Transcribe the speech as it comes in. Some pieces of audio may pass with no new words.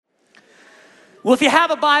Well, if you have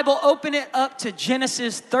a Bible, open it up to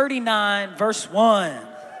Genesis 39, verse 1.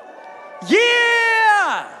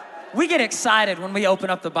 Yeah! We get excited when we open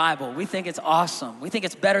up the Bible. We think it's awesome. We think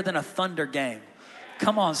it's better than a Thunder game.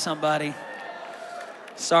 Come on, somebody.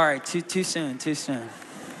 Sorry, too soon.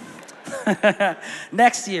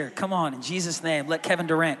 Next year, come on, in Jesus' name. Let Kevin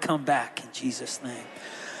Durant come back in Jesus' name.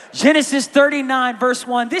 Genesis 39, verse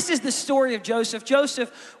 1. This is the story of Joseph.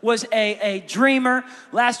 Joseph was a dreamer.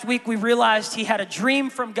 Last week we realized he had a dream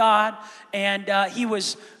from God, and he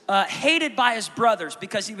was hated by his brothers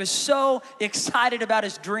because he was so excited about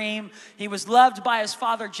his dream. He was loved by his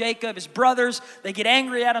father Jacob. His brothers, they get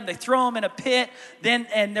angry at him. They throw him in a pit,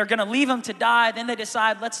 and they're going to leave him to die. Then they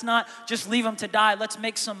decide, let's not just leave him to die. Let's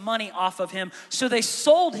make some money off of him. So they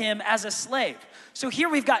sold him as a slave. So here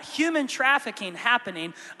we've got human trafficking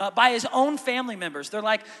happening by his own family members. They're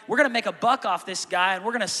like, we're going to make a buck off this guy, and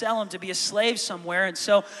we're going to sell him to be a slave somewhere. And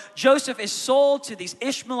so Joseph is sold to these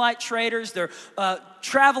Ishmaelite traders. They're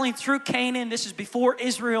traveling through Canaan. This is before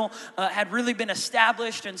Israel had really been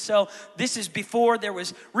established. And so this is before there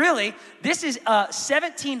was really, this is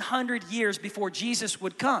 1,700 years before Jesus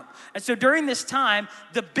would come. And so during this time,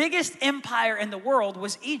 the biggest empire in the world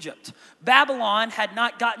was Egypt. Babylon had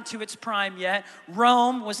not gotten to its prime yet.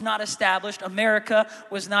 Rome was not established. America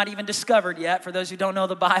was not even discovered yet. For those who don't know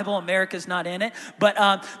the Bible, America's not in it.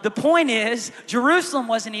 But the point is, Jerusalem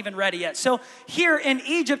wasn't even ready yet. So here in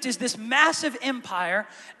Egypt is this massive empire,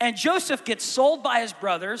 and Joseph gets sold by his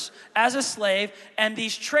brothers as a slave, and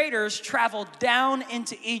these traders travel down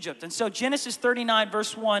into Egypt. And so Genesis 39,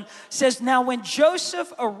 verse 1 says, now when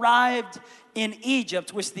Joseph arrived in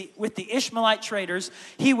Egypt with the Ishmaelite traders,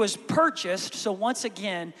 he was purchased. So once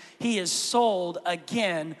again, he is sold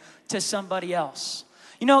again to somebody else.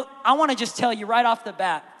 You know, I want to just tell you right off the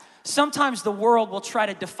bat, sometimes the world will try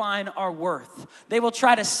to define our worth. They will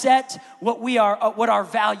try to set what we are, what our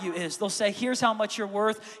value is. They'll say, here's how much you're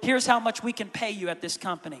worth. Here's how much we can pay you at this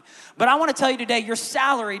company. But I want to tell you today, your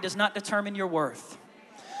salary does not determine your worth.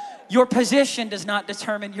 Your position does not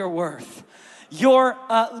determine your worth. Your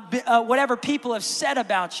whatever people have said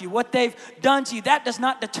about you, what they've done to you, that does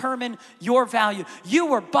not determine your value. You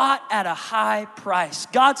were bought at a high price.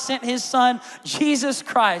 God sent his son, Jesus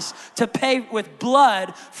Christ, to pay with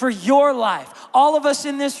blood for your life. All of us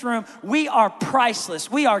in this room, we are priceless.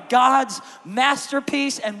 We are God's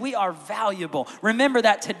masterpiece, and we are valuable. Remember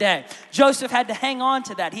that today. Joseph had to hang on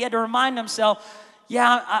to that. He had to remind himself,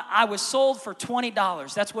 yeah, I was sold for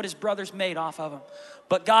 $20. That's what his brothers made off of him.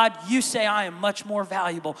 But God, you say I am much more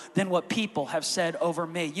valuable than what people have said over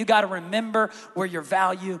me. You got to remember where your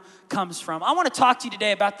value comes from. I want to talk to you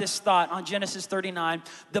today about this thought on Genesis 39,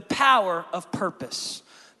 the power of purpose.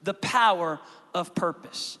 The power of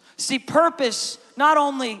purpose. See, purpose not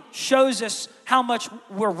only shows us how much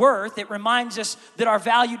we're worth, it reminds us that our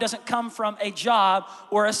value doesn't come from a job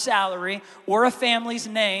or a salary or a family's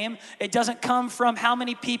name. It doesn't come from how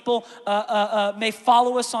many people may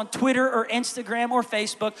follow us on Twitter or Instagram or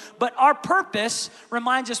Facebook. But our purpose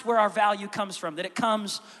reminds us where our value comes from, that it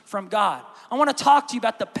comes from God. I want to talk to you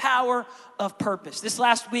about the power of purpose. This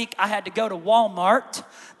last week, I had to go to Walmart,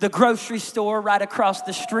 the grocery store right across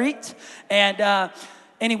the street. And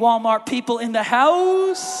any Walmart people in the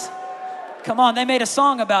house? Come on, they made a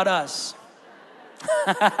song about us.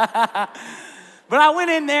 But I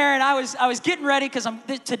went in there and I was getting ready because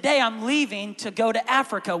today I'm leaving to go to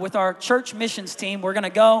Africa with our church missions team. We're going to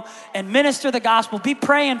go and minister the gospel. Be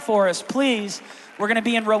praying for us, please. We're going to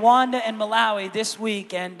be in Rwanda and Malawi this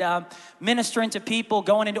week and ministering to people,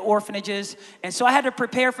 going into orphanages. And so I had to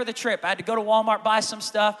prepare for the trip. I had to go to Walmart, buy some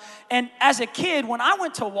stuff. And as a kid, when I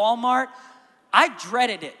went to Walmart, I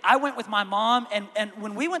dreaded it. I went with my mom, and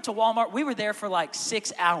when we went to Walmart, we were there for like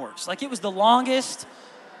 6 hours. Like, it was the longest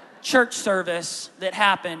church service that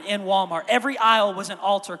happened in Walmart. Every aisle was an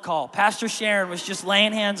altar call. Pastor Sharon was just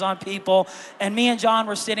laying hands on people, and me and John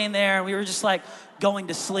were sitting there, and we were just like going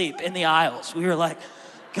to sleep in the aisles. We were like,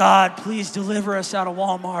 God, please deliver us out of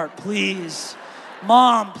Walmart, please.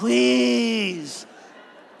 Mom, please.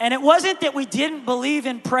 And it wasn't that we didn't believe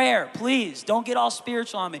in prayer. Please, don't get all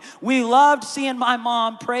spiritual on me. We loved seeing my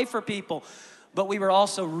mom pray for people. But we were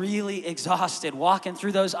also really exhausted walking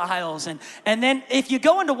through those aisles. And then if you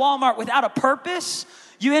go into Walmart without a purpose,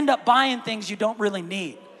 you end up buying things you don't really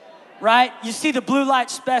need. Right? You see the blue light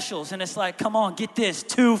specials and it's like, come on, get this,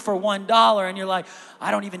 2 for $1. And you're like, I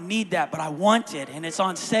don't even need that, but I want it. And it's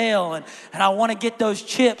on sale. And I want to get those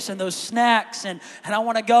chips and those snacks. And I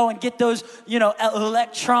want to go and get those,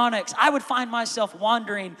 electronics. I would find myself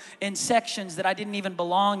wandering in sections that I didn't even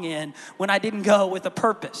belong in when I didn't go with a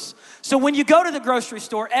purpose. So when you go to the grocery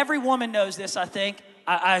store, every woman knows this, I think,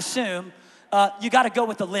 I assume, you got to go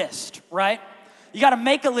with the list, right? You got to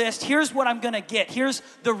make a list. Here's what I'm going to get. Here's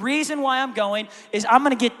the reason why I'm going is I'm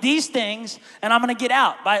going to get these things and I'm going to get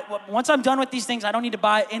out. Once I'm done with these things, I don't need to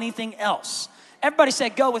buy anything else. Everybody say,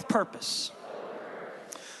 go with purpose.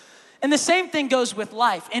 And the same thing goes with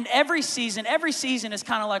life. In every season is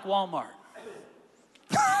kind of like Walmart.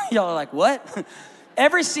 Y'all are like, what?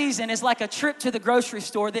 Every season is like a trip to the grocery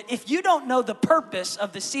store that if you don't know the purpose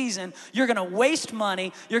of the season, you're gonna waste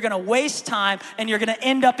money, you're gonna waste time, and you're gonna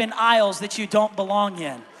end up in aisles that you don't belong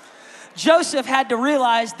in. Joseph had to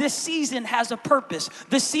realize this season has a purpose.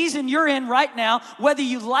 The season you're in right now, whether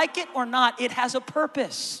you like it or not, it has a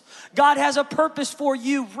purpose. God has a purpose for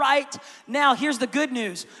you right now. Here's the good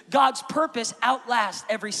news. God's purpose outlasts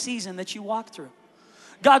every season that you walk through.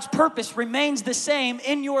 God's purpose remains the same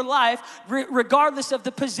in your life regardless of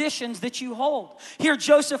the positions that you hold. Here,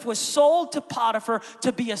 Joseph was sold to Potiphar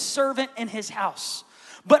to be a servant in his house.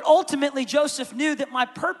 But ultimately, Joseph knew that my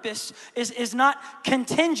purpose is not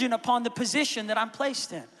contingent upon the position that I'm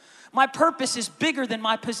placed in. My purpose is bigger than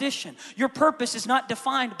my position. Your purpose is not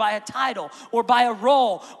defined by a title or by a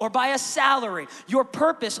role or by a salary. Your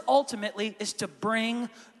purpose ultimately is to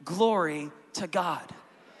bring glory to God.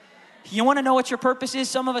 You want to know what your purpose is?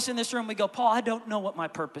 Some of us in this room, we go, Paul, I don't know what my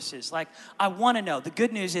purpose is. Like, I want to know. The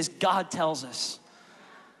good news is God tells us.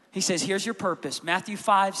 He says, here's your purpose. Matthew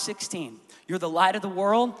 5:16. You're the light of the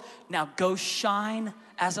world. Now go shine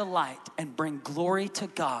as a light and bring glory to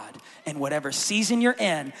God in whatever season you're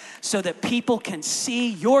in so that people can see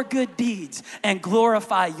your good deeds and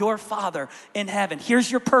glorify your Father in heaven.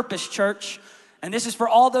 Here's your purpose, church. And this is for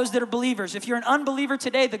all those that are believers. If you're an unbeliever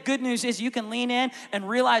today, the good news is you can lean in and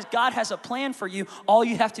realize God has a plan for you. All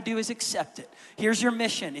you have to do is accept it. Here's your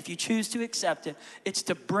mission. If you choose to accept it, it's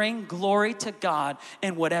to bring glory to God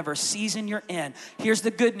in whatever season you're in. Here's the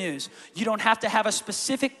good news. You don't have to have a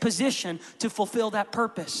specific position to fulfill that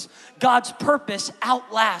purpose. God's purpose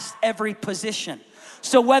outlasts every position.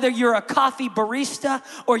 So whether you're a coffee barista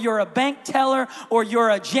or you're a bank teller or you're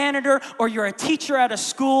a janitor or you're a teacher at a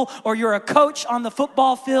school or you're a coach on the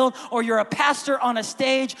football field or you're a pastor on a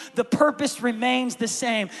stage, the purpose remains the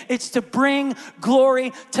same. It's to bring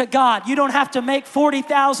glory to God. You don't have to make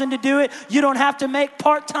 $40,000 to do it. You don't have to make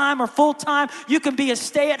part-time or full-time. You can be a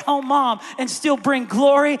stay-at-home mom and still bring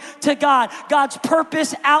glory to God. God's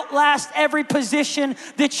purpose outlasts every position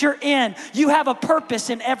that you're in. You have a purpose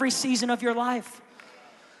in every season of your life.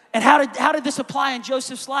 And how did this apply in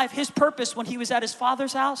Joseph's life? His purpose when he was at his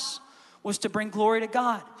father's house was to bring glory to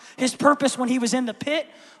God. His purpose when he was in the pit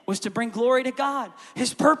was to bring glory to God.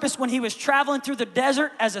 His purpose when he was traveling through the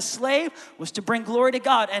desert as a slave was to bring glory to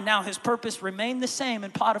God. And now his purpose remained the same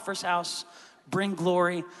in Potiphar's house, bring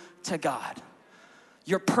glory to God.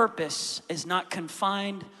 Your purpose is not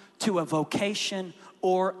confined to a vocation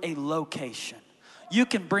or a location. You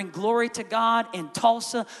can bring glory to God in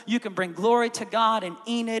Tulsa. You can bring glory to God in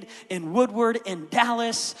Enid, in Woodward, in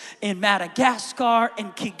Dallas, in Madagascar,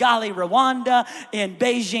 in Kigali, Rwanda, in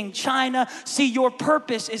Beijing, China. See, your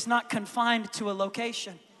purpose is not confined to a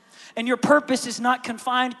location. And your purpose is not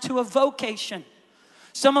confined to a vocation.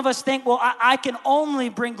 Some of us think, well, I can only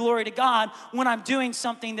bring glory to God when I'm doing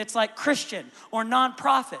something that's like Christian or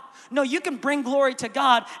nonprofit. No, you can bring glory to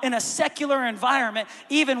God in a secular environment,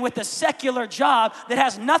 even with a secular job that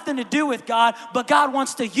has nothing to do with God, but God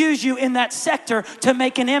wants to use you in that sector to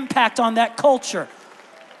make an impact on that culture.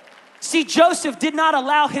 See, Joseph did not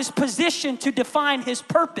allow his position to define his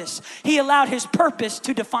purpose. He allowed his purpose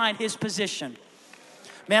to define his position.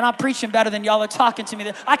 Man, I'm preaching better than y'all are talking to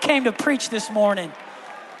me. I came to preach this morning.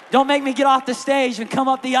 Don't make me get off the stage and come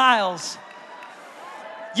up the aisles.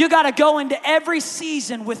 You got to go into every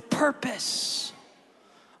season with purpose.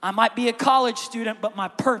 I might be a college student, but my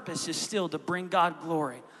purpose is still to bring God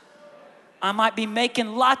glory. I might be making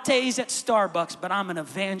lattes at Starbucks, but I'm an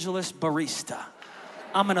evangelist barista.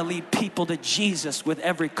 I'm going to lead people to Jesus with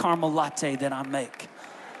every caramel latte that I make.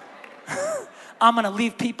 I'm going to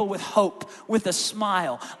leave people with hope, with a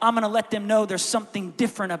smile. I'm going to let them know there's something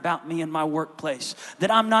different about me in my workplace. That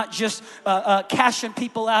I'm not just cashing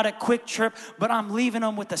people out at Quick Trip, but I'm leaving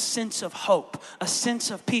them with a sense of hope, a sense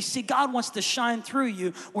of peace. See, God wants to shine through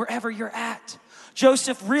you wherever you're at.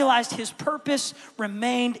 Joseph realized his purpose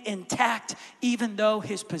remained intact even though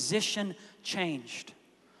his position changed.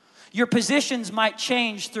 Your positions might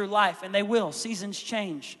change through life, and they will. Seasons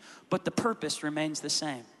change, but the purpose remains the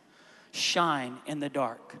same. Shine in the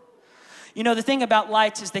dark. You know, the thing about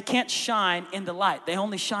lights is they can't shine in the light. They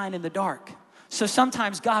only shine in the dark. So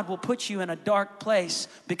sometimes God will put you in a dark place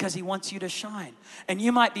because he wants you to shine. And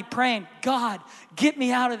you might be praying, God, get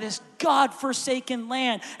me out of this God-forsaken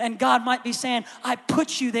land. And God might be saying, I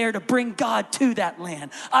put you there to bring God to that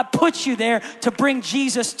land. I put you there to bring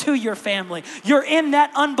Jesus to your family. You're in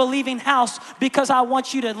that unbelieving house because I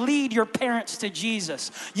want you to lead your parents to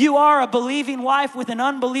Jesus. You are a believing wife with an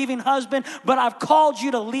unbelieving husband, but I've called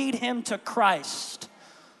you to lead him to Christ.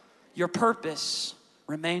 Your purpose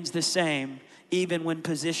remains the same even when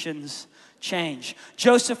positions change.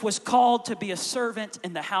 Joseph was called to be a servant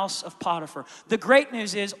in the house of Potiphar. The great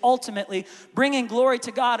news is, ultimately, bringing glory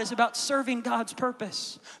to God is about serving God's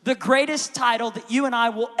purpose. The greatest title that you and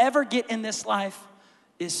I will ever get in this life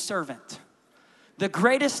is servant. The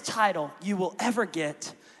greatest title you will ever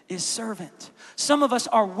get is servant. Some of us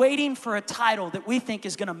are waiting for a title that we think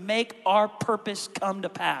is going to make our purpose come to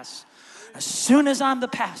pass. As soon as I'm the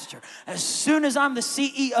pastor, as soon as I'm the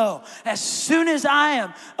CEO, as soon as I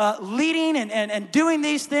am leading and doing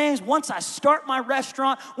these things, once I start my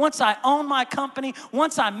restaurant, once I own my company,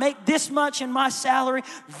 once I make this much in my salary,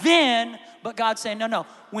 then, but God's saying, no.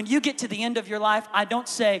 When you get to the end of your life, I don't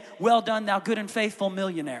say, well done, thou good and faithful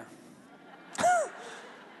millionaire.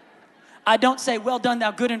 I don't say, well done,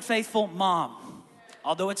 thou good and faithful mom,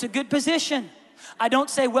 although it's a good position. I don't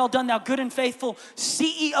say, well done, thou good and faithful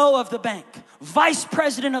CEO of the bank, vice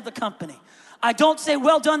president of the company. I don't say,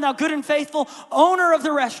 well done, thou good and faithful owner of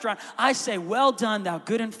the restaurant. I say, well done, thou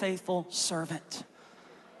good and faithful servant.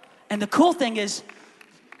 And the cool thing is,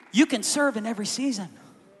 you can serve in every season.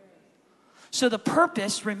 So the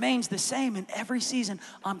purpose remains the same in every season.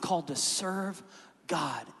 I'm called to serve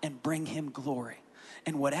God and bring him glory.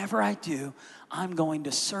 And whatever I do, I'm going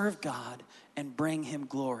to serve God and bring him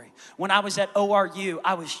glory. When I was at ORU,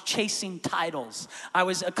 I was chasing titles. I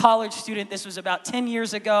was a college student. This was about 10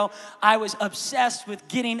 years ago. I was obsessed with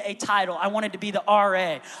getting a title. I wanted to be the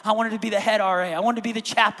RA. I wanted to be the head RA. I wanted to be the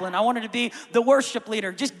chaplain. I wanted to be the worship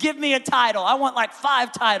leader. Just give me a title. I want like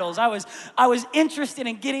 5 titles. I was interested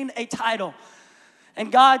in getting a title.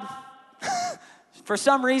 And God, for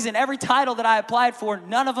some reason, every title that I applied for,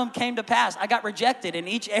 none of them came to pass. I got rejected in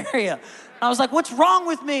each area. I was like, what's wrong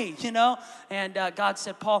with me, And God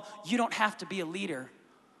said, Paul, you don't have to be a leader.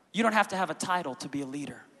 You don't have to have a title to be a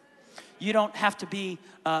leader. You don't have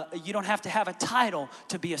to have a title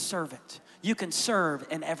to be a servant. You can serve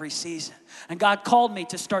in every season. And God called me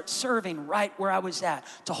to start serving right where I was at,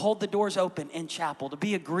 to hold the doors open in chapel, to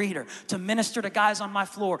be a greeter, to minister to guys on my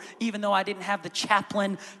floor, even though I didn't have the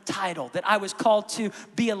chaplain title, that I was called to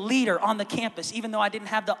be a leader on the campus, even though I didn't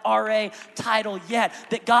have the RA title yet,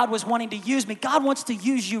 that God was wanting to use me. God wants to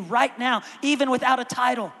use you right now, even without a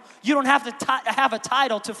title. You don't have to have a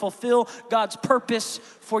title to fulfill God's purpose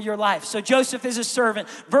for your life. So Joseph is a servant.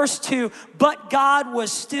 Verse 2, but God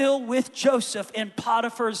was still with Joseph in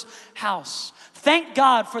Potiphar's house. Thank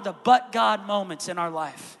God for the but God moments in our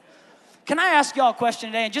life. Can I ask y'all a question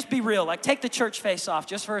today? And just be real. Like, take the church face off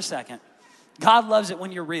just for a second. God loves it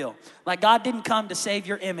when you're real. Like, God didn't come to save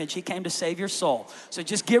your image. He came to save your soul. So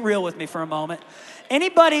just get real with me for a moment.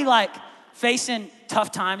 Anybody facing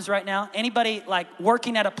tough times right now? Anybody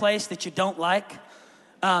working at a place that you don't like?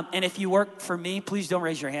 And if you work for me, please don't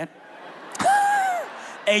raise your hand.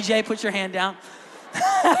 AJ, put your hand down.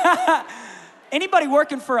 Anybody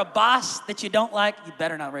working for a boss that you don't like? You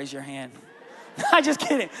better not raise your hand. I'm just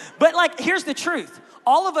kidding. But here's the truth.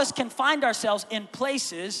 All of us can find ourselves in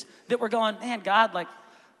places that we're going, man, God,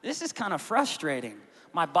 this is kind of frustrating.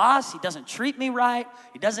 My boss, he doesn't treat me right.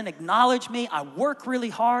 He doesn't acknowledge me. I work really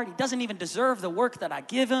hard. He doesn't even deserve the work that I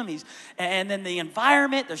give him. And then the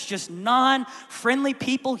environment, there's just non-friendly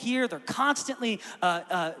people here. They're constantly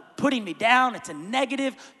putting me down. It's a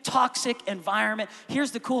negative, toxic environment.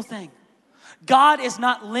 Here's the cool thing. God is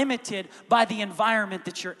not limited by the environment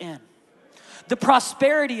that you're in. The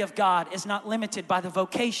prosperity of God is not limited by the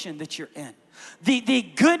vocation that you're in. The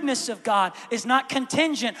goodness of God is not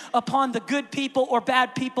contingent upon the good people or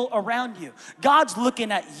bad people around you. God's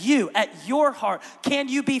looking at you, at your heart. Can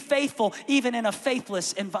you be faithful even in a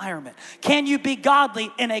faithless environment? Can you be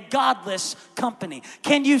godly in a godless company?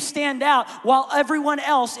 Can you stand out while everyone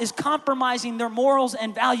else is compromising their morals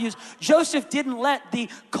and values? Joseph didn't let the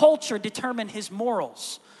culture determine his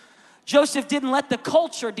morals. Joseph didn't let the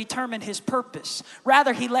culture determine his purpose.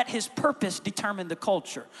 Rather, he let his purpose determine the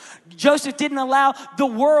culture. Joseph didn't allow the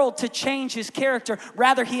world to change his character.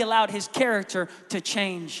 Rather, he allowed his character to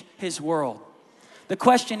change his world. The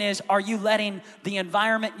question is, are you letting the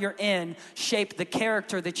environment you're in shape the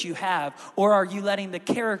character that you have? Or are you letting the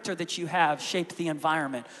character that you have shape the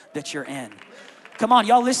environment that you're in? Come on,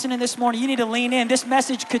 y'all listening this morning, you need to lean in. This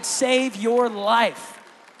message could save your life.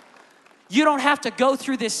 You don't have to go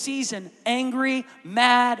through this season angry,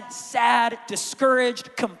 mad, sad,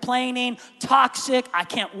 discouraged, complaining, toxic. I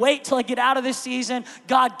can't wait till I get out of this season.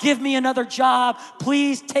 God, give me another job.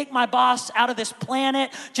 Please take my boss out of this planet.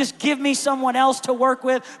 Just give me someone else to work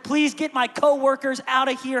with. Please get my coworkers out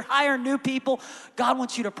of here. Hire new people. God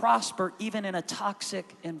wants you to prosper even in a toxic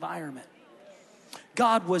environment.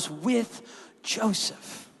 God was with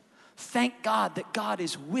Joseph. Thank God that God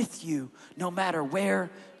is with you no matter where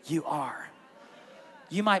you are.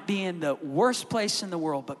 You might be in the worst place in the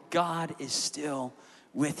world, but God is still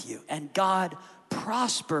with you. And God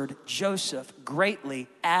prospered Joseph greatly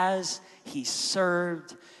as he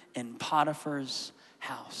served in Potiphar's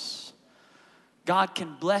house. God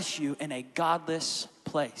can bless you in a godless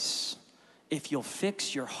place if you'll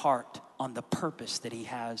fix your heart on the purpose that he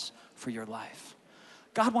has for your life.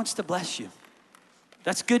 God wants to bless you.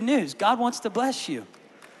 That's good news. God wants to bless you.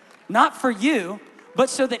 Not for you, but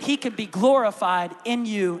so that he can be glorified in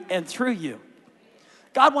you and through you.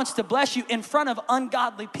 God wants to bless you in front of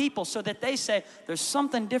ungodly people so that they say, there's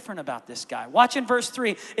something different about this guy. Watch in verse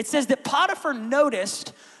 3. It says that Potiphar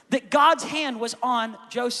noticed that God's hand was on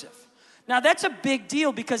Joseph. Now that's a big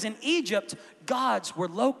deal because in Egypt, gods were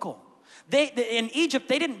local. In Egypt,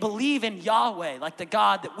 they didn't believe in Yahweh like the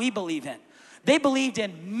God that we believe in. They believed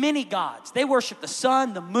in many gods. They worshiped the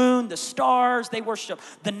sun, the moon, the stars. They worshiped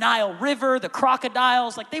the Nile River, the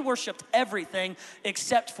crocodiles. Like they worshiped everything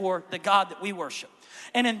except for the God that we worship.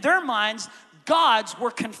 And in their minds, gods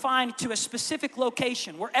were confined to a specific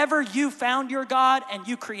location. Wherever you found your God and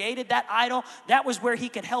you created that idol, that was where he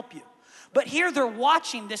could help you. But here they're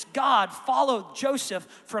watching this God follow Joseph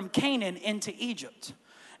from Canaan into Egypt.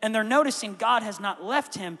 And they're noticing God has not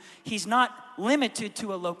left him. He's not limited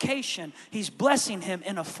to a location. He's blessing him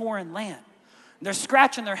in a foreign land. They're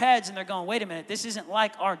scratching their heads and they're going, wait a minute, this isn't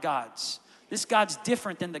like our gods. This God's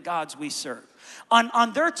different than the gods we serve.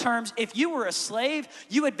 On their terms, if you were a slave,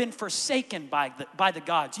 you had been forsaken by the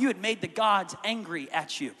gods. You had made the gods angry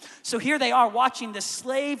at you. So here they are watching this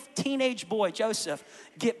slave teenage boy, Joseph,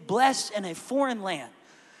 get blessed in a foreign land.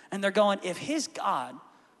 And they're going, if his God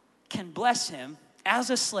can bless him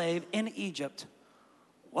as a slave in Egypt,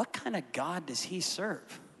 what kind of God does he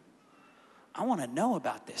serve? I want to know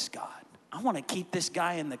about this God. I want to keep this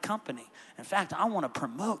guy in the company. In fact, I want to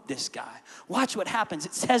promote this guy. Watch what happens.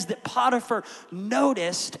 It says that Potiphar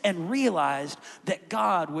noticed and realized that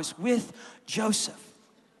God was with Joseph.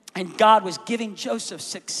 And God was giving Joseph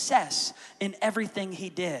success in everything he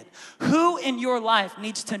did. Who in your life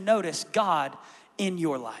needs to notice God in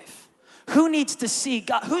your life? Who needs to see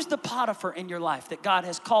God? Who's the Potiphar in your life that God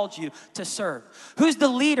has called you to serve? Who's the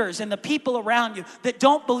leaders and the people around you that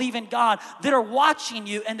don't believe in God, that are watching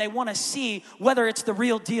you and they want to see whether it's the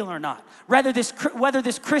real deal or not? Whether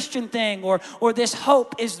this Christian thing or this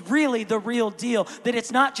hope is really the real deal, that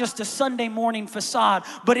it's not just a Sunday morning facade,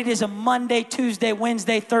 but it is a Monday, Tuesday,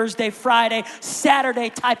 Wednesday, Thursday, Friday,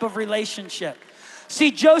 Saturday type of relationship. See,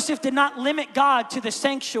 Joseph did not limit God to the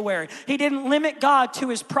sanctuary. He didn't limit God to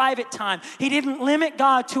his private time. He didn't limit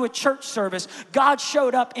God to a church service. God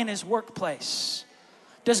showed up in his workplace.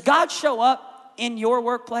 Does God show up in your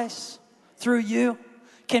workplace through you?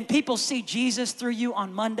 Can people see Jesus through you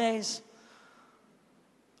on Mondays?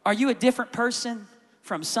 Are you a different person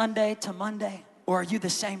from Sunday to Monday? Or are you the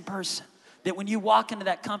same person? That when you walk into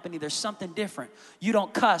that company, there's something different. You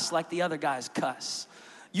don't cuss like the other guys cuss.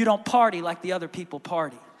 You don't party like the other people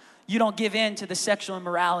party. You don't give in to the sexual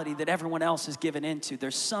immorality that everyone else is given into.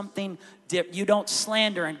 There's something different. You don't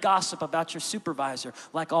slander and gossip about your supervisor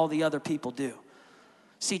like all the other people do.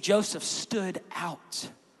 See, Joseph stood out.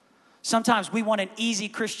 Sometimes we want an easy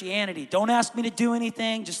Christianity. Don't ask me to do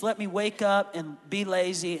anything. Just let me wake up and be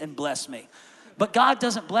lazy and bless me. But God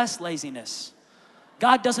doesn't bless laziness.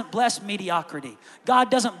 God doesn't bless mediocrity. God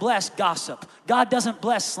doesn't bless gossip. God doesn't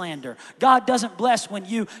bless slander. God doesn't bless when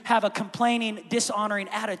you have a complaining, dishonoring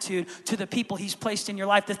attitude to the people he's placed in your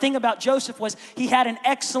life. The thing about Joseph was he had an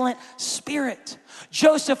excellent spirit.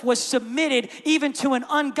 Joseph was submitted even to an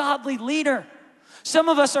ungodly leader. Some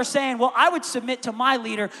of us are saying, well, I would submit to my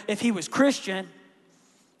leader if he was Christian,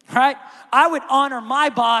 right? I would honor my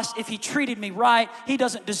boss if he treated me right. He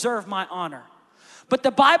doesn't deserve my honor. But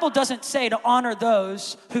the Bible doesn't say to honor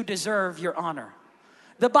those who deserve your honor.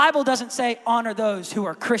 The Bible doesn't say honor those who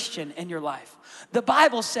are Christian in your life. The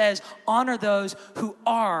Bible says honor those who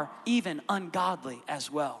are even ungodly as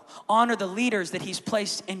well. Honor the leaders that he's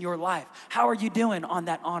placed in your life. How are you doing on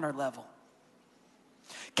that honor level?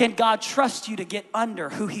 Can God trust you to get under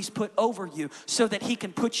who he's put over you so that he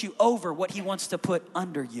can put you over what he wants to put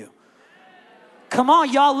under you? Come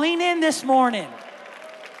on, y'all, lean in this morning.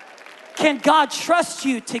 Can God trust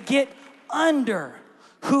you to get under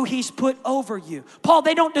who he's put over you. Paul,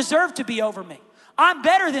 they don't deserve to be over me. I'm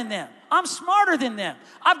better than them. I'm smarter than them.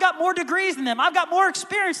 I've got more degrees than them. I've got more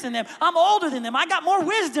experience than them. I'm older than them. I got more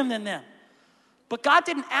wisdom than them. But God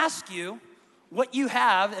didn't ask you what you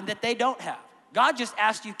have and that they don't have. God just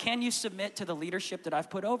asked you, can you submit to the leadership that I've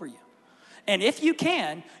put over you? And if you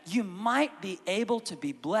can, you might be able to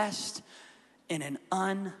be blessed in an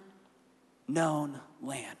unknown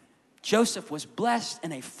land. Joseph was blessed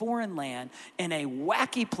in a foreign land, in a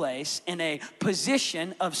wacky place, in a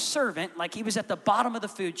position of servant, like he was at the bottom of the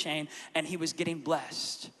food chain and he was getting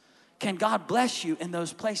blessed. Can God bless you in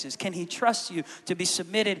those places? Can he trust you to be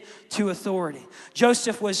submitted to authority?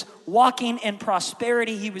 Joseph was walking in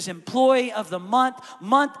prosperity. He was employee of the month.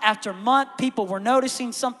 Month after month, people were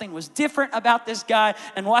noticing something was different about this guy.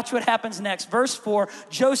 And watch what happens next. Verse 4,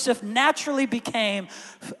 Joseph naturally became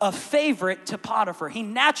a favorite to Potiphar. He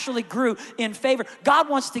naturally grew in favor. God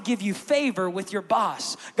wants to give you favor with your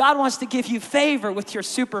boss. God wants to give you favor with your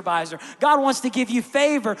supervisor. God wants to give you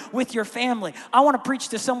favor with your family. I want to preach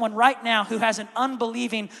to someone right now who has an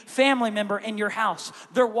unbelieving family member in your house.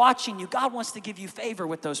 They're watching you. God wants to give you favor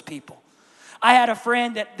with those people. I had a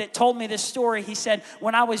friend that told me this story. He said,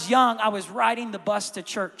 when I was young, I was riding the bus to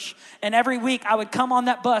church. And every week I would come on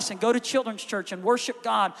that bus and go to children's church and worship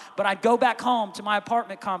God. But I'd go back home to my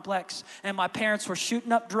apartment complex. And my parents were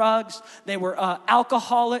shooting up drugs. They were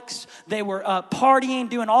alcoholics. They were partying,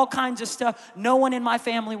 doing all kinds of stuff. No one in my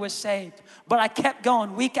family was saved. But I kept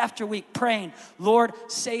going week after week, praying, Lord,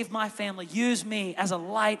 save my family. Use me as a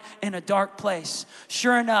light in a dark place.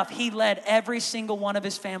 Sure enough, he led every single one of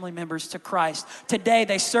his family members to Christ. Today,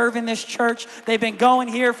 they serve in this church. They've been going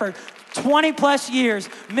here for 20 plus years,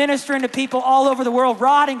 ministering to people all over the world.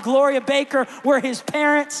 Rod and Gloria Baker were his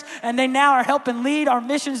parents, and they now are helping lead our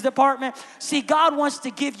missions department. See, God wants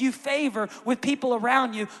to give you favor with people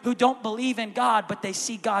around you who don't believe in God, but they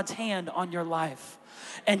see God's hand on your life.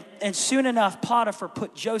 And soon enough, Potiphar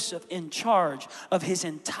put Joseph in charge of his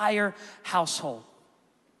entire household.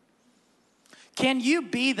 Can you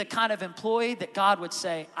be the kind of employee that God would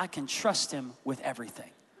say, I can trust him with everything.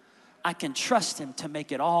 I can trust him to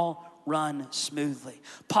make it all run smoothly.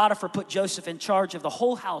 Potiphar put Joseph in charge of the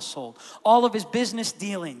whole household, all of his business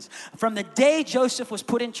dealings. From the day Joseph was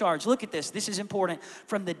put in charge, look at this is important.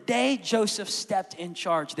 From the day Joseph stepped in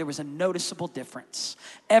charge, there was a noticeable difference.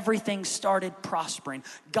 Everything started prospering.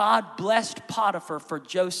 God blessed Potiphar for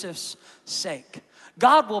Joseph's sake.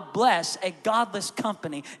 God will bless a godless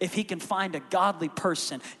company if he can find a godly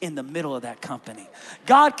person in the middle of that company.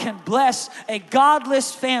 God can bless a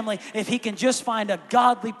godless family if he can just find a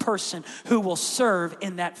godly person who will serve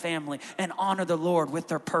in that family and honor the Lord with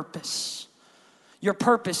their purpose. Your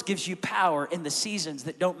purpose gives you power in the seasons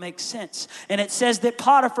that don't make sense. And it says that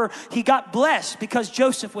Potiphar, he got blessed because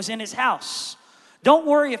Joseph was in his house. Don't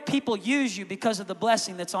worry if people use you because of the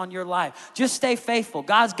blessing that's on your life. Just stay faithful.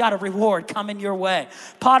 God's got a reward coming your way.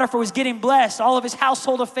 Potiphar was getting blessed. All of his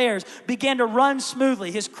household affairs began to run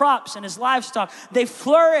smoothly. His crops and his livestock, they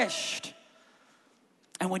flourished.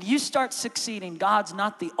 And when you start succeeding, God's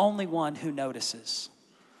not the only one who notices.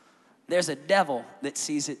 There's a devil that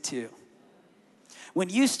sees it too. When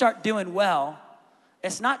you start doing well,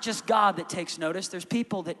 it's not just God that takes notice. There's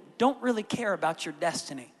people that don't really care about your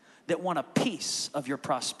destiny, that want a piece of your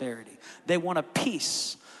prosperity. They want a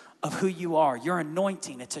piece of who you are. Your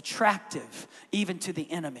anointing, it's attractive even to the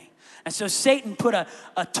enemy. And so Satan put a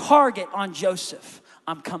target on Joseph.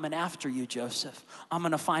 I'm coming after you, Joseph. I'm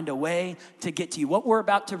going to find a way to get to you. What we're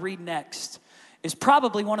about to read next is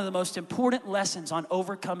probably one of the most important lessons on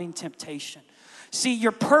overcoming temptation. See,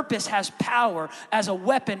 your purpose has power as a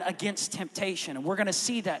weapon against temptation. And we're going to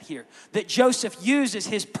see that here. That Joseph uses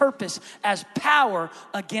his purpose as power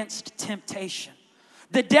against temptation.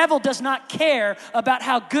 The devil does not care about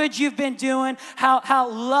how good you've been doing, how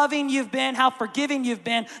loving you've been, how forgiving you've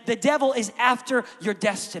been. The devil is after your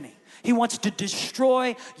destiny. He wants to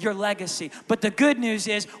destroy your legacy. But the good news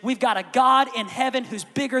is we've got a God in heaven who's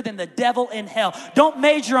bigger than the devil in hell. Don't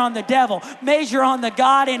major on the devil. Major on the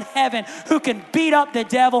God in heaven who can beat up the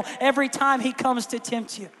devil every time he comes to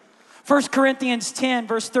tempt you. 1 Corinthians 10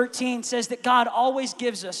 verse 13 says that God always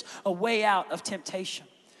gives us a way out of temptation.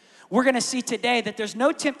 We're going to see today that there's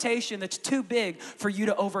no temptation that's too big for you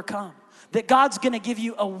to overcome. That God's going to give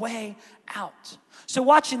you a way out. So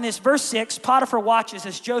watching this, verse 6, Potiphar watches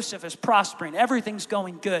as Joseph is prospering. Everything's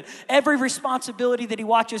going good. Every responsibility that he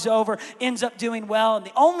watches over ends up doing well. And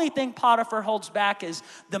the only thing Potiphar holds back is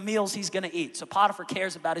the meals he's going to eat. So Potiphar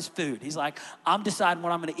cares about his food. He's like, I'm deciding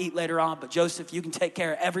what I'm going to eat later on, but Joseph, you can take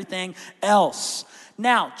care of everything else.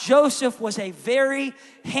 Now, Joseph was a very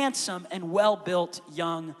handsome and well-built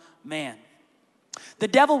young man. The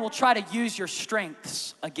devil will try to use your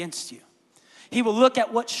strengths against you. He will look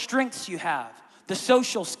at what strengths you have, the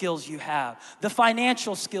social skills you have, the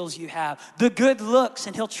financial skills you have, the good looks,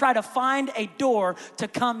 and he'll try to find a door to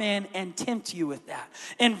come in and tempt you with that.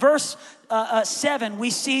 In verse 7, we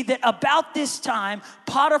see that about this time,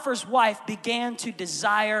 Potiphar's wife began to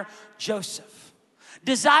desire Joseph.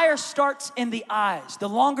 Desire starts in the eyes. The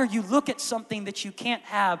longer you look at something that you can't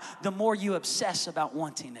have, the more you obsess about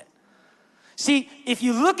wanting it. See, if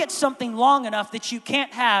you look at something long enough that you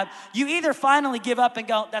can't have, you either finally give up and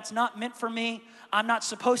go, that's not meant for me. I'm not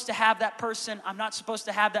supposed to have that person. I'm not supposed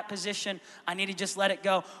to have that position. I need to just let it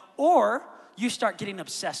go. Or you start getting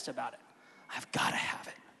obsessed about it. I've got to have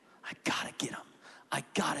it. I got to get him. I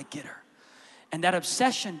got to get her. And that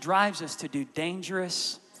obsession drives us to do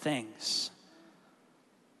dangerous things.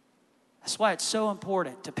 That's why it's so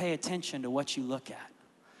important to pay attention to what you look at.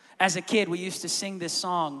 As a kid, we used to sing this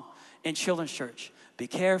song in children's church. Be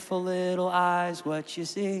careful, little eyes, what you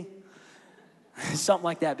see. Something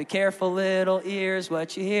like that. Be careful, little ears,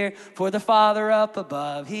 what you hear. For the Father up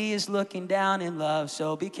above, he is looking down in love.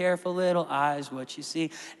 So be careful, little eyes, what you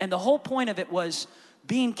see. And the whole point of it was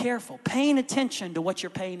being careful, paying attention to what you're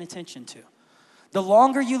paying attention to. The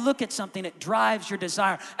longer you look at something, it drives your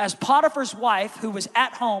desire. As Potiphar's wife, who was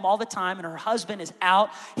at home all the time and her husband is out,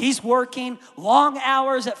 he's working long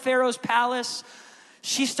hours at Pharaoh's palace,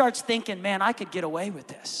 she starts thinking, man, I could get away with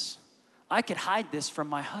this. I could hide this from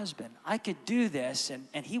my husband. I could do this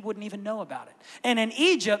and he wouldn't even know about it. And in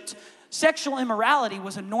Egypt, sexual immorality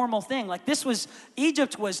was a normal thing.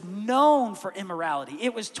 Egypt was known for immorality.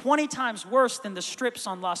 It was 20 times worse than the strips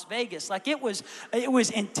on Las Vegas. It was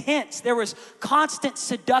intense. There was constant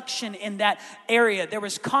seduction in that area. There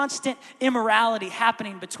was constant immorality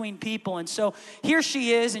happening between people. And so here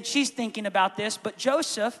she is and she's thinking about this, but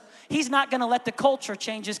Joseph, he's not going to let the culture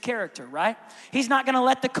change his character, right? He's not going to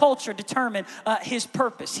let the culture determine his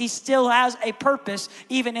purpose. He still has a purpose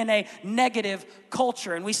even in a negative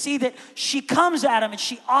culture. And we see that she comes at him and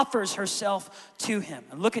she offers herself to him.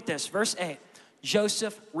 And look at this, verse 8.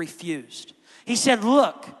 Joseph refused. He said,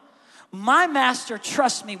 look, my master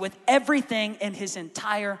trusts me with everything in his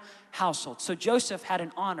entire household. So Joseph had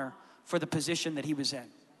an honor for the position that he was in.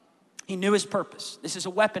 He knew his purpose. This is a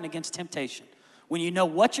weapon against temptation. When you know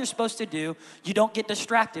what you're supposed to do, you don't get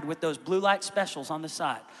distracted with those blue light specials on the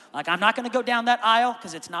side. I'm not going to go down that aisle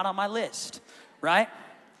because it's not on my list, right?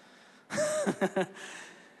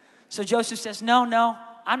 So Joseph says, no,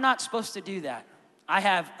 I'm not supposed to do that. I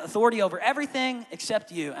have authority over everything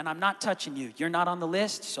except you, and I'm not touching you. You're not on the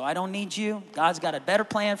list, so I don't need you. God's got a better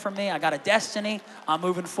plan for me. I got a destiny. I'm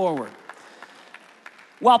moving forward.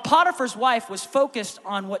 While Potiphar's wife was focused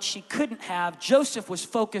on what she couldn't have, Joseph was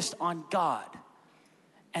focused on God.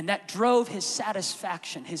 And that drove his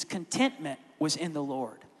satisfaction. His contentment was in the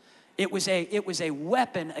Lord. It was a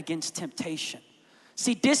weapon against temptation.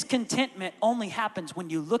 See, discontentment only happens when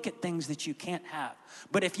you look at things that you can't have.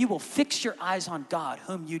 But if you will fix your eyes on God,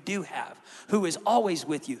 whom you do have, who is always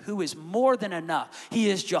with you, who is more than enough. He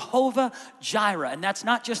is Jehovah Jireh. And that's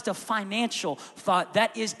not just a financial thought.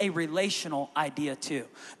 That is a relational idea too.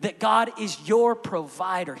 That God is your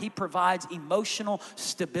provider. He provides emotional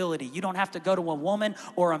stability. You don't have to go to a woman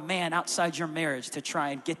or a man outside your marriage to try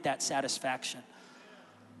and get that satisfaction.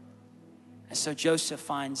 And so Joseph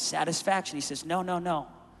finds satisfaction. He says, no,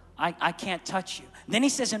 I can't touch you. And then he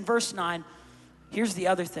says in verse 9, here's the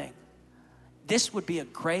other thing. This would be a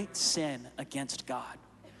great sin against God.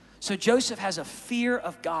 So Joseph has a fear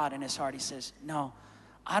of God in his heart. He says, no,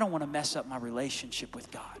 I don't want to mess up my relationship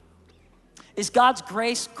with God. Is God's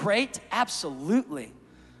grace great? Absolutely.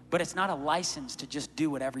 But it's not a license to just do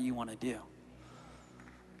whatever you want to do.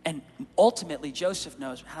 And ultimately, Joseph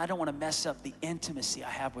knows, I don't want to mess up the intimacy I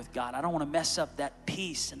have with God. I don't want to mess up that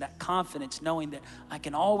peace and that confidence knowing that I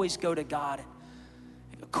can always go to God.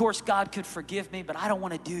 Of course, God could forgive me, but I don't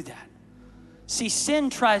want to do that. See, sin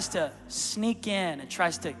tries to sneak in and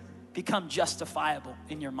tries to become justifiable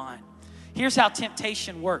in your mind. Here's how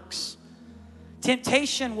temptation works.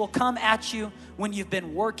 Temptation will come at you when you've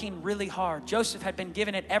been working really hard. Joseph had been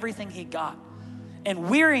given it everything he got. And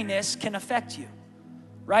weariness can affect you.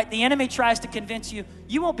 Right? The enemy tries to convince you,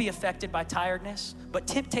 you won't be affected by tiredness, but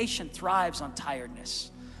temptation thrives on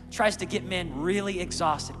tiredness. tries to get men really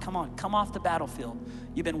exhausted. Come on, come off the battlefield.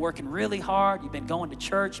 You've been working really hard. You've been going to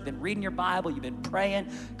church. You've been reading your Bible. You've been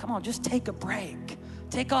praying. Come on, just take a break.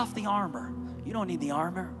 Take off the armor. You don't need the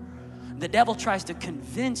armor. The devil tries to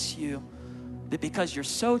convince you that because you're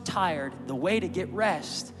so tired, the way to get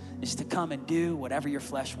rest is to come and do whatever your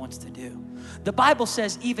flesh wants to do. The Bible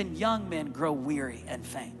says even young men grow weary and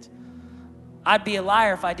faint. I'd be a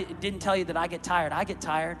liar if I didn't tell you that I get tired. I get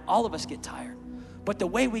tired. All of us get tired. But the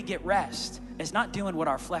way we get rest is not doing what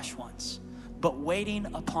our flesh wants, but waiting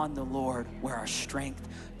upon the Lord where our strength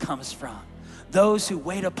comes from. Those who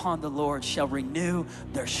wait upon the Lord shall renew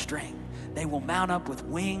their strength. They will mount up with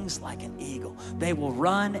wings like an eagle. They will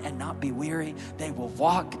run and not be weary. They will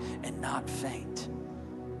walk and not faint.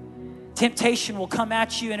 Temptation will come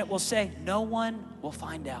at you and it will say, no one will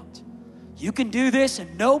find out. You can do this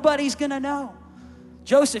and nobody's gonna know.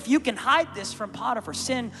 Joseph, you can hide this from Potiphar.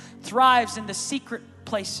 Sin thrives in the secret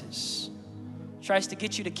places. Tries to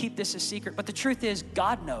get you to keep this a secret. But the truth is,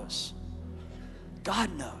 God knows.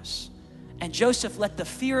 God knows. And Joseph let the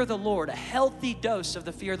fear of the Lord, a healthy dose of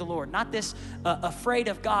the fear of the Lord, not this afraid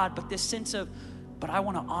of God, but this sense of, but I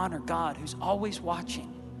want to honor God who's always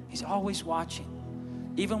watching. He's always watching.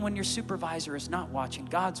 Even when your supervisor is not watching,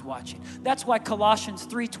 God's watching. That's why Colossians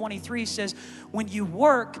 3:23 says, when you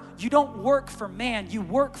work, you don't work for man, you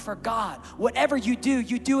work for God. Whatever you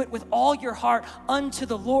do it with all your heart unto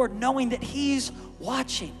the Lord, knowing that He's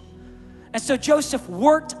watching. And so Joseph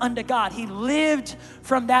worked unto God. He lived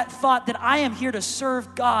from that thought that I am here to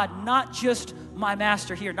serve God, not just my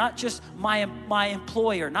master here, not just my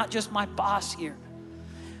employer, not just my boss here.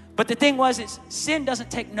 But the thing was, sin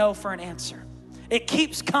doesn't take no for an answer. It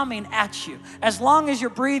keeps coming at you. As long as you're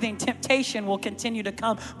breathing, temptation will continue to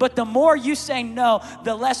come. But the more you say no,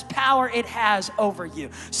 the less power it has over you.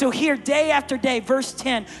 So here, day after day, verse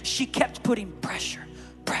 10, she kept putting pressure,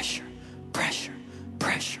 pressure, pressure,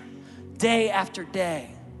 pressure. Day after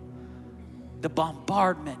day, the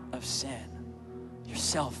bombardment of sin. Your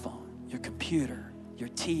cell phone, your computer, your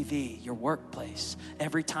TV, your workplace.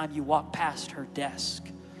 Every time you walk past her desk,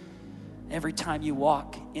 every time you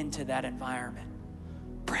walk into that environment.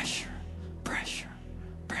 Pressure, pressure,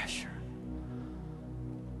 pressure.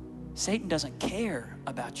 Satan doesn't care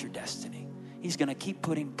about your destiny. He's going to keep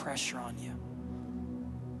putting pressure on you.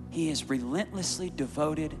 He is relentlessly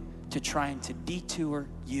devoted to trying to detour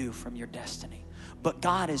you from your destiny. But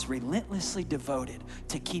God is relentlessly devoted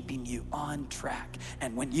to keeping you on track.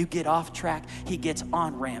 And when you get off track, He gets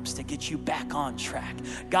on ramps to get you back on track.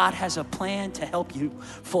 God has a plan to help you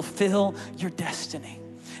fulfill your destiny.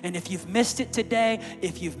 And if you've missed it today,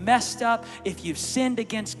 if you've messed up, if you've sinned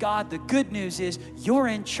against God, the good news is you're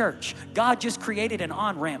in church. God just created an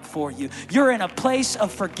on-ramp for you. You're in a place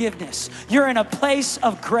of forgiveness. You're in a place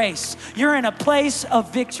of grace. You're in a place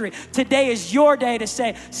of victory. Today is your day to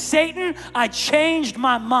say, Satan, I changed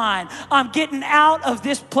my mind. I'm getting out of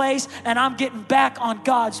this place and I'm getting back on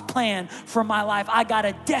God's plan for my life. I got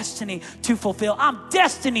a destiny to fulfill. I'm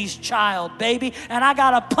destiny's child, baby, and I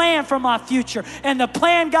got a plan for my future. And the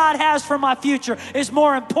plan God has for my future is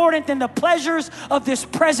more important than the pleasures of this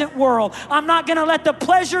present world. I'm not going to let the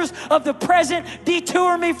pleasures of the present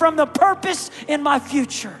detour me from the purpose in my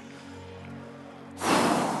future.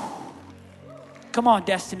 Come on,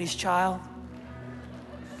 Destiny's Child.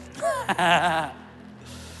 I'm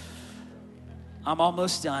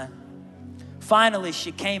almost done. Finally,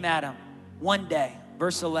 she came at him one day,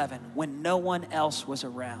 verse 11, when no one else was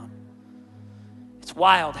around. It's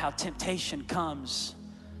wild how temptation comes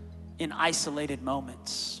in isolated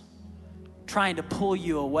moments, trying to pull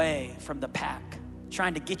you away from the pack,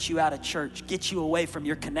 trying to get you out of church, get you away from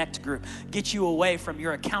your connect group, get you away from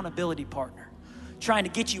your accountability partner, trying to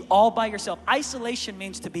get you all by yourself. Isolation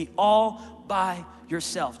means to be all by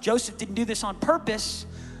yourself. Joseph didn't do this on purpose,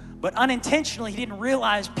 but unintentionally, he didn't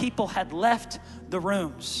realize people had left the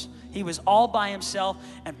rooms. He was all by himself,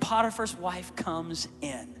 and Potiphar's wife comes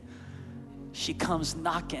in. She comes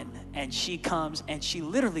knocking, and she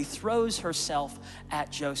literally throws herself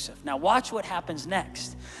at Joseph. Now watch what happens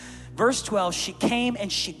next. Verse 12, she came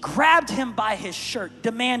and she grabbed him by his shirt,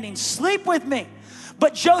 demanding, sleep with me.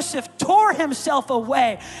 But Joseph tore himself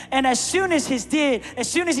away, and as soon as he did,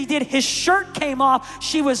 his shirt came off.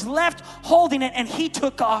 She was left holding it, and he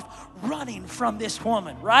took off running from this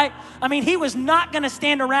woman, right? I mean, he was not going to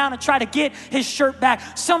stand around and try to get his shirt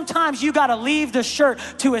back. Sometimes you got to leave the shirt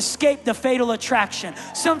to escape the fatal attraction.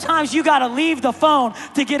 Sometimes you got to leave the phone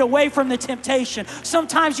to get away from the temptation.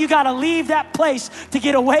 Sometimes you got to leave that place to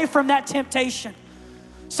get away from that temptation.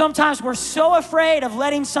 Sometimes we're so afraid of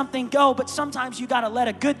letting something go, but sometimes you got to let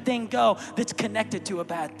a good thing go that's connected to a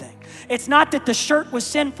bad thing. It's not that the shirt was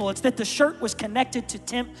sinful, it's that the shirt was connected to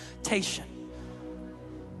temptation.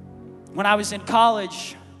 When I was in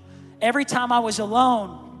college, every time I was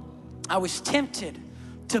alone, I was tempted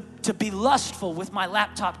to be lustful with my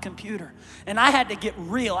laptop computer. And I had to get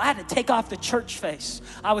real. I had to take off the church face.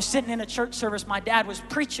 I was sitting in a church service. My dad was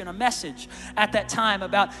preaching a message at that time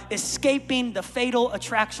about escaping the fatal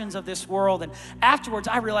attractions of this world. And afterwards,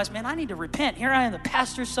 I realized, man, I need to repent. Here I am, the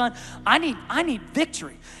pastor's son. I need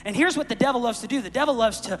victory. And here's what the devil loves to do. The devil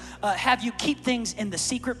loves to have you keep things in the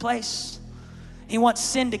secret place. He wants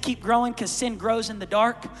sin to keep growing because sin grows in the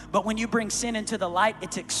dark. But when you bring sin into the light,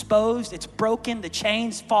 it's exposed, it's broken, the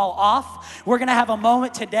chains fall off. We're going to have a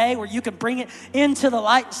moment today where you can bring it into the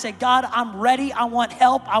light and say, God, I'm ready. I want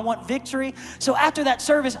help. I want victory. So after that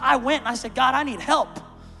service, I went and I said, God, I need help.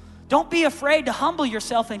 Don't be afraid to humble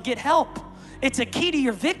yourself and get help. It's a key to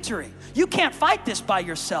your victory. You can't fight this by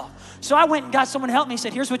yourself. So I went and got someone to help me. He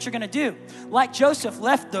said, here's what you're going to do. Like Joseph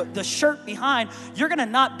left the shirt behind, you're going to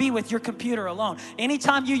not be with your computer alone.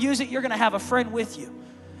 Anytime you use it, you're going to have a friend with you.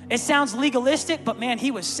 It sounds legalistic, but man, he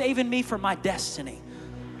was saving me from my destiny.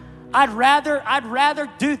 I'd rather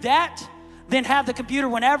do that than have the computer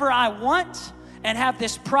whenever I want and have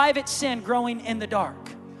this private sin growing in the dark.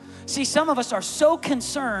 See, some of us are so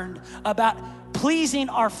concerned about pleasing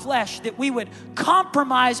our flesh that we would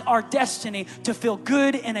compromise our destiny to feel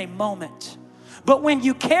good in a moment. But when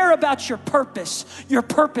you care about your purpose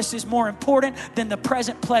is more important than the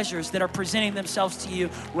present pleasures that are presenting themselves to you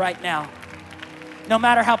right now. No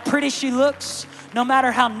matter how pretty she looks, no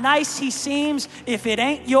matter how nice he seems, if it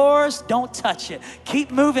ain't yours, don't touch it.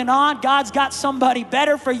 Keep moving on. God's got somebody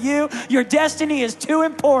better for you. Your destiny is too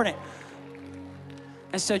important.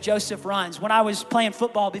 And so Joseph runs. When I was playing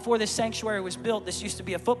football, before this sanctuary was built, this used to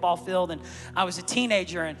be a football field, and I was a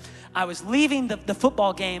teenager, and I was leaving the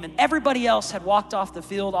football game, and everybody else had walked off the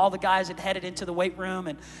field. All the guys had headed into the weight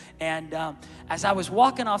room, and as I was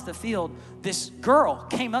walking off the field, this girl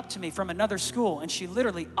came up to me from another school, and she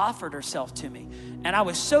literally offered herself to me. And I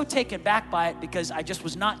was so taken back by it because I just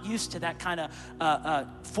was not used to that kind of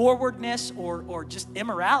forwardness or just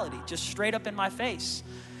immorality, just straight up in my face.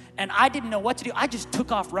 And I didn't know what to do. I just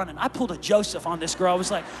took off running. I pulled a Joseph on this girl. I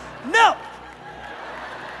was like, no.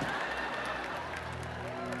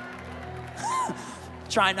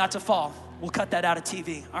 Trying not to fall. We'll cut that out of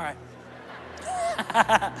TV. All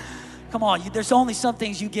right. Come on. There's only some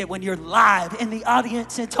things you get when you're live in the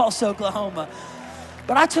audience in Tulsa, Oklahoma.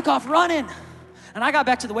 But I took off running. And I got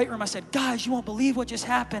back to the weight room. I said, guys, you won't believe what just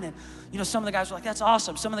happened. And, some of the guys were like, that's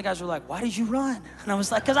awesome. Some of the guys were like, why did you run? And I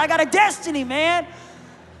was like, because I got a destiny, man.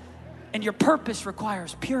 And your purpose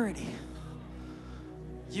requires purity.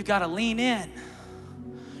 You got to lean in.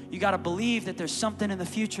 You got to believe that there's something in the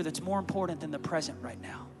future that's more important than the present right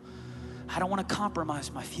now. I don't want to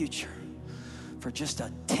compromise my future for just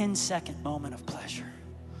a 10-second moment of pleasure.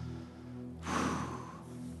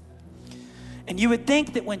 And you would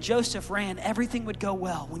think that when Joseph ran, everything would go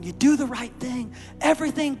well. When you do the right thing,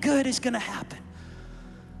 everything good is going to happen.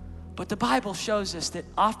 But the Bible shows us that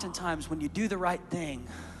oftentimes when you do the right thing,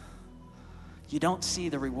 you don't see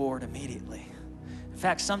the reward immediately. In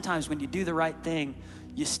fact, sometimes when you do the right thing,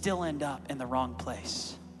 you still end up in the wrong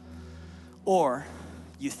place. Or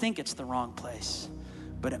you think it's the wrong place,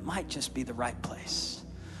 but it might just be the right place.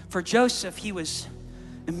 For Joseph, he was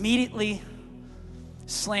immediately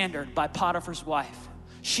slandered by Potiphar's wife.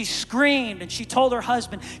 She screamed and she told her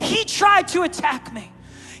husband, he tried to attack me.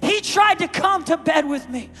 He tried to come to bed with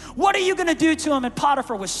me. What are you going to do to him? And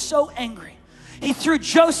Potiphar was so angry. He threw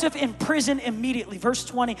Joseph in prison immediately. Verse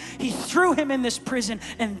 20, he threw him in this prison,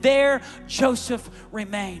 and there Joseph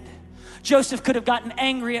remained. Joseph could have gotten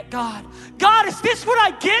angry at God. God, is this what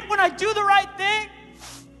I get when I do the right thing?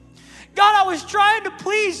 God, I was trying to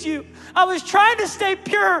please you. I was trying to stay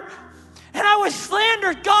pure, and I was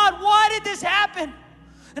slandered. God, why did this happen?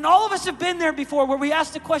 And all of us have been there before where we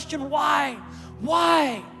ask the question, why?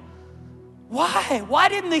 Why? Why? Why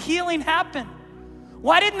didn't the healing happen?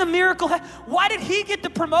 Why didn't the miracle happen? Why did he get the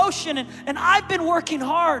promotion and I've been working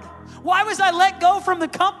hard? Why was I let go from the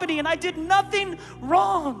company and I did nothing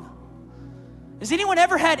wrong? Has anyone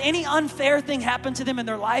ever had any unfair thing happen to them in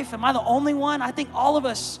their life? Am I the only one? I think all of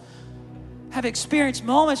us have experienced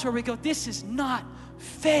moments where we go, this is not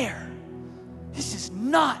fair. This is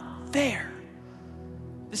not fair.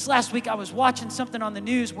 This last week I was watching something on the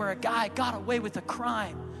news where a guy got away with a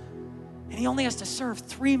crime and he only has to serve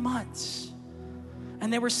 3 months.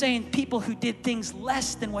 And they were saying people who did things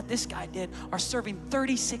less than what this guy did are serving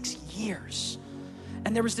 36 years.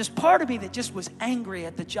 And there was this part of me that just was angry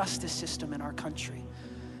at the justice system in our country.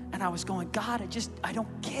 And I was going, God, I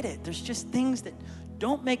don't get it. There's just things that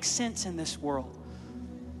don't make sense in this world.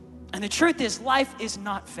 And the truth is, life is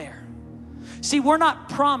not fair. See, we're not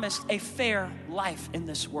promised a fair life in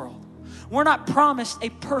this world. We're not promised a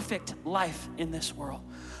perfect life in this world.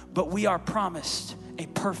 But we are promised a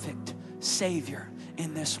perfect Savior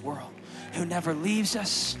in this world who never leaves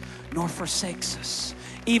us nor forsakes us.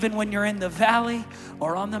 Even when you're in the valley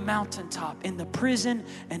or on the mountaintop, in the prison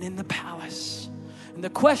and in the palace. And the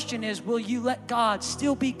question is, will you let God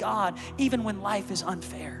still be God even when life is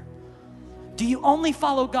unfair? Do you only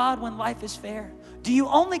follow God when life is fair? Do you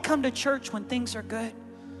only come to church when things are good?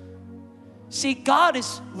 See, God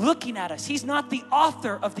is looking at us. He's not the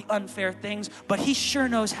author of the unfair things, but He sure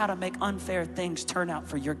knows how to make unfair things turn out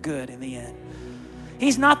for your good in the end.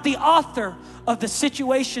 He's not the author of the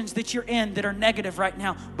situations that you're in that are negative right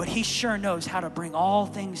now, but He sure knows how to bring all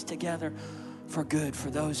things together for good for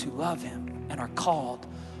those who love Him and are called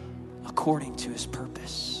according to His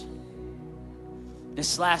purpose.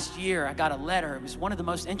 This last year, I got a letter. It was one of the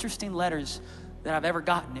most interesting letters that I've ever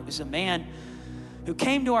gotten. It was a man who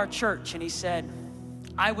came to our church and he said,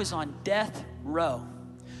 I was on death row.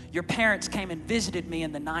 Your parents came and visited me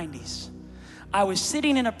in the 90s. I was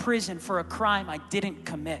sitting in a prison for a crime I didn't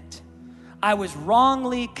commit. I was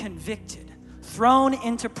wrongly convicted, thrown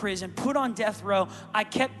into prison, put on death row. I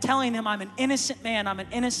kept telling them I'm an innocent man, I'm an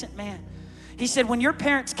innocent man. He said, when your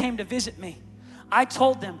parents came to visit me, I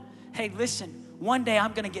told them, hey, listen, one day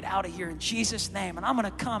I'm gonna get out of here in Jesus' name, and I'm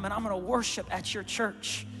gonna come and I'm gonna worship at your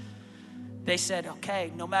church. They said,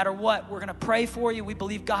 okay, no matter what, we're gonna pray for you. We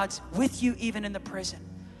believe God's with you even in the prison.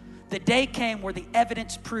 The day came where the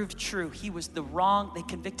evidence proved true. They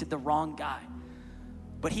convicted the wrong guy.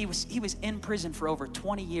 But he was in prison for over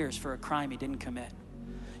 20 years for a crime he didn't commit.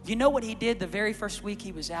 You know what he did the very first week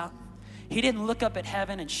he was out? He didn't look up at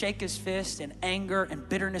heaven and shake his fist in anger and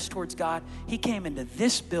bitterness towards God. He came into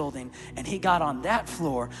this building and he got on that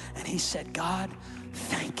floor and he said, God,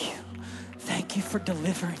 thank you. Thank you for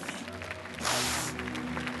delivering me.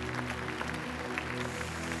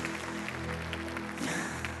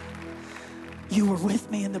 You were with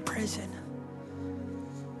me in the prison,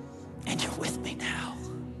 and you're with me now.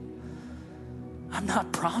 I'm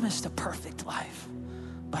not promised a perfect life,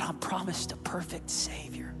 but I'm promised a perfect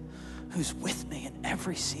Savior who's with me in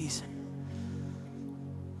every season.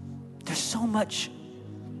 There's so much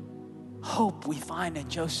hope we find in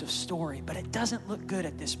Joseph's story, but it doesn't look good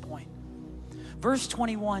at this point. Verse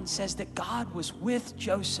 21 says that God was with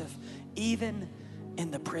Joseph even in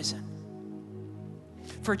the prison.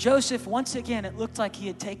 For Joseph, once again, it looked like he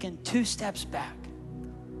had taken 2 steps back.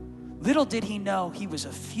 Little did he know he was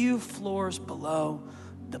a few floors below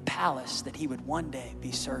the palace that he would one day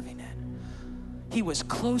be serving in. He was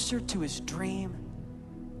closer to his dream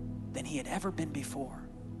than he had ever been before.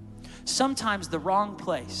 Sometimes the wrong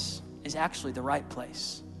place is actually the right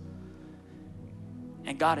place.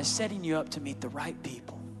 And God is setting you up to meet the right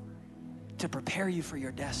people, to prepare you for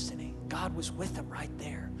your destiny. God was with them right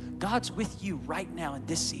there. God's with you right now in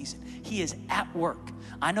this season. He is at work.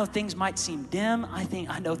 I know things might seem dim.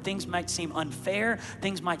 I know things might seem unfair.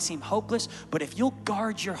 Things might seem hopeless. But if you'll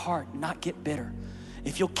guard your heart and not get bitter,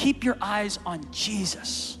 if you'll keep your eyes on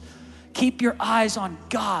Jesus, keep your eyes on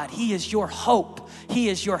God. He is your hope. He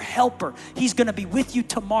is your helper. He's going to be with you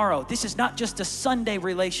tomorrow. This is not just a Sunday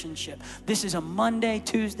relationship. This is a Monday,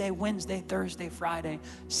 Tuesday, Wednesday, Thursday, Friday,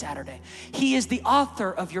 Saturday. He is the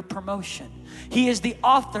author of your promotion. He is the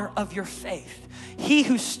author of your faith. He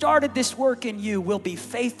who started this work in you will be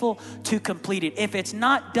faithful to complete it. If it's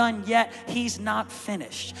not done yet, He's not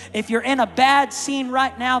finished. If you're in a bad scene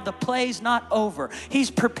right now, the play's not over.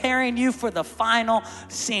 He's preparing you for the final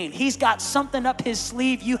scene. He's got something up His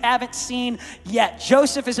sleeve you haven't seen yet.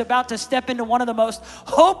 Joseph is about to step into one of the most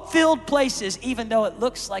hope-filled places, even though it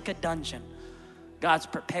looks like a dungeon. God's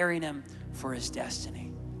preparing him for his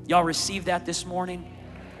destiny. Y'all receive that this morning?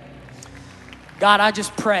 God, I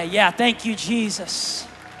just pray. Yeah, thank you, Jesus.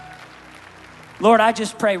 Lord, I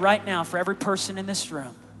just pray right now for every person in this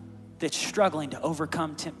room that's struggling to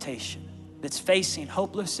overcome temptation, that's facing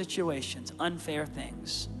hopeless situations, unfair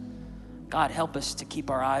things. God, help us to keep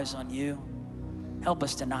our eyes on you. Help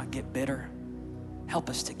us to not get bitter. Help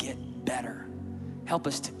us to get better. Help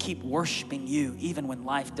us to keep worshiping you even when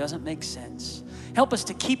life doesn't make sense. Help us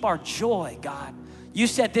to keep our joy, God. You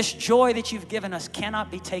said this joy that you've given us cannot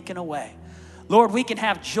be taken away. Lord, we can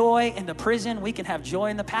have joy in the prison. We can have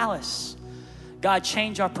joy in the palace. God,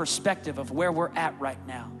 change our perspective of where we're at right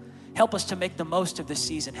now. Help us to make the most of this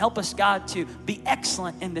season. Help us, God, to be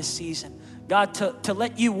excellent in this season. God, to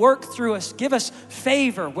let you work through us. Give us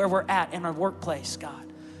favor where we're at in our workplace,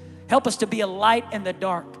 God. Help us to be a light in the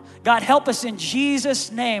dark. God, help us in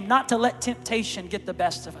Jesus' name not to let temptation get the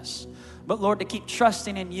best of us, but Lord, to keep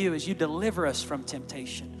trusting in you as you deliver us from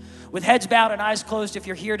temptation. With heads bowed and eyes closed, if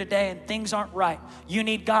you're here today and things aren't right, you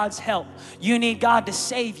need God's help. You need God to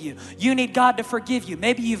save you. You need God to forgive you.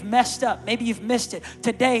 Maybe you've messed up. Maybe you've missed it.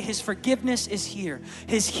 Today, His forgiveness is here.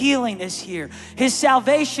 His healing is here. His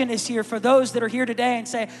salvation is here for those that are here today and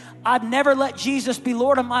say, I'd never let Jesus be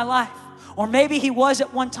Lord of my life. Or maybe He was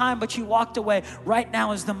at one time, but you walked away. Right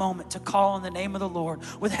now is the moment to call on the name of the Lord.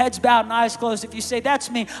 With heads bowed and eyes closed, if you say, that's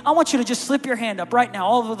me, I want you to just slip your hand up right now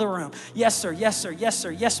all over the room. Yes, sir. Yes, sir. Yes,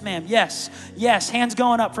 sir. Yes, ma'am. Yes. Yes. Hands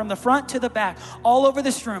going up from the front to the back, all over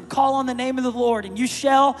this room. Call on the name of the Lord and you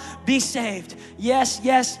shall be saved. Yes,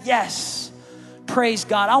 yes, yes. Praise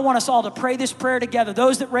God. I want us all to pray this prayer together.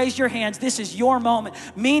 Those that raised your hands, this is your moment.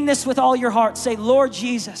 Mean this with all your heart. Say, Lord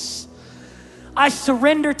Jesus, I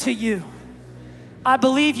surrender to you. I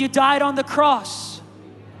believe you died on the cross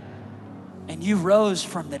and you rose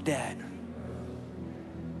from the dead.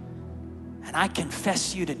 And I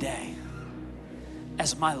confess you today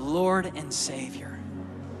as my Lord and Savior.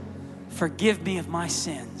 Forgive me of my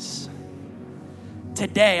sins.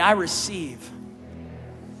 Today I receive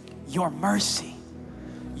your mercy,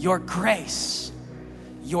 your grace,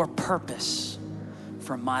 your purpose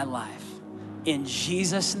for my life. In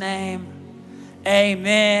Jesus' name,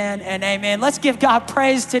 amen and amen. Let's give God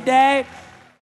praise today.